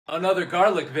Another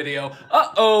garlic video.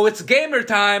 Uh-oh, it's gamer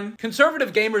time!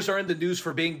 Conservative gamers are in the news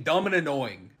for being dumb and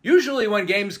annoying. Usually when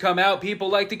games come out, people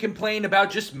like to complain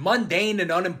about just mundane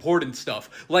and unimportant stuff,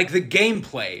 like the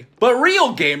gameplay. But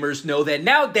real gamers know that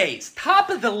nowadays, top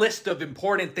of the list of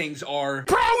important things are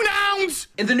pronouns!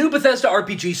 In the new Bethesda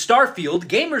RPG Starfield,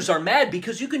 gamers are mad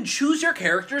because you can choose your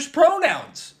character's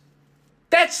pronouns.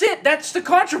 That's it, that's the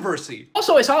controversy.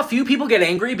 Also, I saw a few people get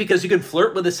angry because you can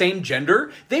flirt with the same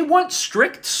gender. They want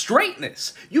strict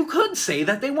straightness. You could say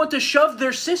that they want to shove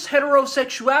their cis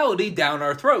heterosexuality down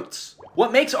our throats.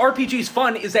 What makes RPGs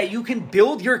fun is that you can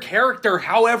build your character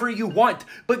however you want,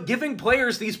 but giving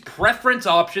players these preference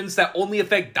options that only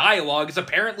affect dialogue is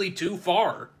apparently too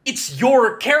far. It's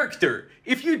your character.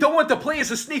 If you don't want to play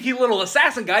as a sneaky little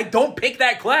assassin guy, don't pick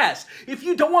that class. If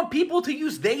you don't want people to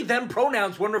use they, them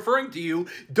pronouns when referring to you,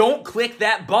 don't click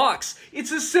that box.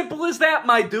 It's as simple as that,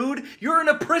 my dude. You're in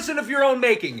a prison of your own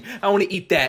making. I want to eat that.